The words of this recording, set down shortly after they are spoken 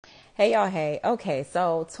Hey y'all, hey. Okay,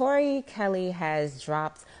 so Tori Kelly has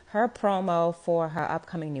dropped her promo for her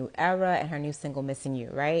upcoming new era and her new single Missing You,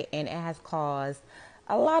 right? And it has caused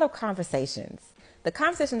a lot of conversations. The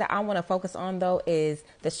conversation that I want to focus on though is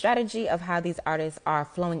the strategy of how these artists are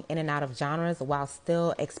flowing in and out of genres while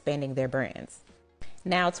still expanding their brands.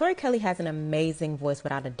 Now, Tori Kelly has an amazing voice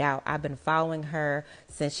without a doubt. I've been following her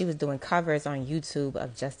since she was doing covers on YouTube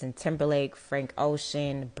of Justin Timberlake, Frank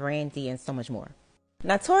Ocean, Brandy, and so much more.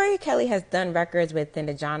 Now, Tori Kelly has done records within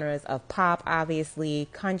the genres of pop, obviously,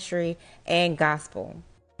 country, and gospel.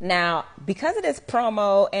 Now, because of this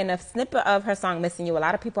promo and a snippet of her song Missing You, a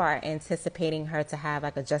lot of people are anticipating her to have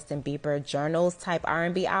like a Justin Bieber Journals type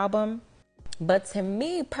R&B album. But to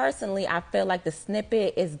me personally, I feel like the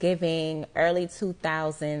snippet is giving early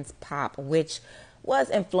 2000s pop, which was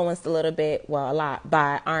influenced a little bit, well, a lot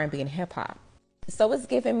by R&B and hip hop. So it's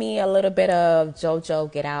giving me a little bit of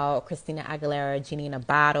JoJo, Get Out, Christina Aguilera, Genie in a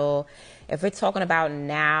Bottle. If we're talking about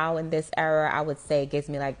now in this era, I would say it gives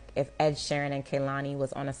me like if Ed Sheeran and Kehlani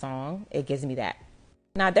was on a song, it gives me that.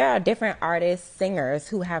 Now, there are different artists, singers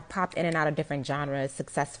who have popped in and out of different genres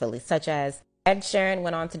successfully, such as Ed Sheeran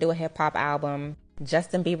went on to do a hip hop album.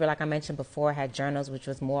 Justin Bieber, like I mentioned before, had Journals, which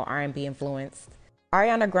was more R&B influenced.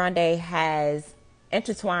 Ariana Grande has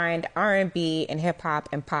intertwined R&B and hip hop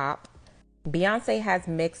and pop. Beyonce has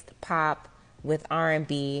mixed pop with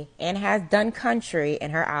R&B and has done country in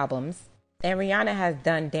her albums. And Rihanna has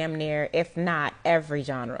done damn near, if not every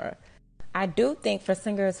genre. I do think for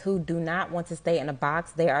singers who do not want to stay in a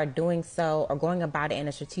box, they are doing so or going about it in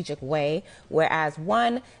a strategic way. Whereas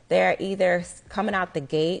one, they're either coming out the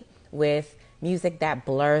gate with music that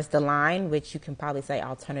blurs the line, which you can probably say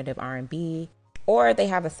alternative R&B, or they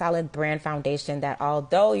have a solid brand foundation that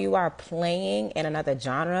although you are playing in another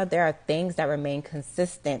genre, there are things that remain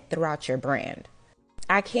consistent throughout your brand.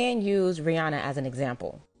 I can use Rihanna as an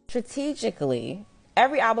example. Strategically,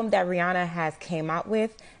 every album that Rihanna has came out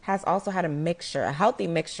with has also had a healthy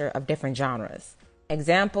mixture of different genres.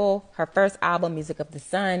 Example, her first album, Music of the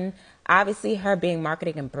Sun, obviously her being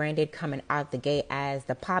marketed and branded coming out the gate as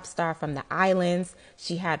the pop star from the islands,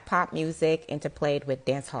 she had pop music interplayed with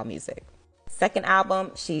dancehall music. Second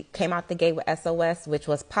album, she came out the gate with SOS, which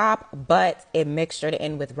was pop, but it mixtured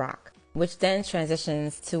in with rock, which then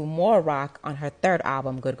transitions to more rock on her third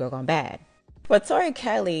album, Good Girl Gone Bad. For Tori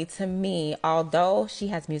Kelly, to me, although she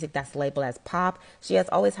has music that's labeled as pop, she has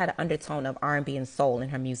always had an undertone of R&B and soul in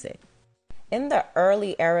her music. In the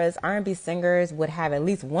early eras, R&B singers would have at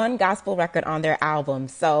least one gospel record on their album,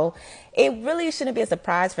 so it really shouldn't be a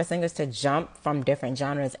surprise for singers to jump from different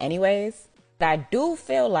genres anyways. But I do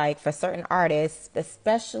feel like for certain artists,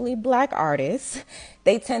 especially black artists,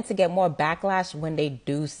 they tend to get more backlash when they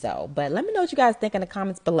do so. But let me know what you guys think in the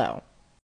comments below.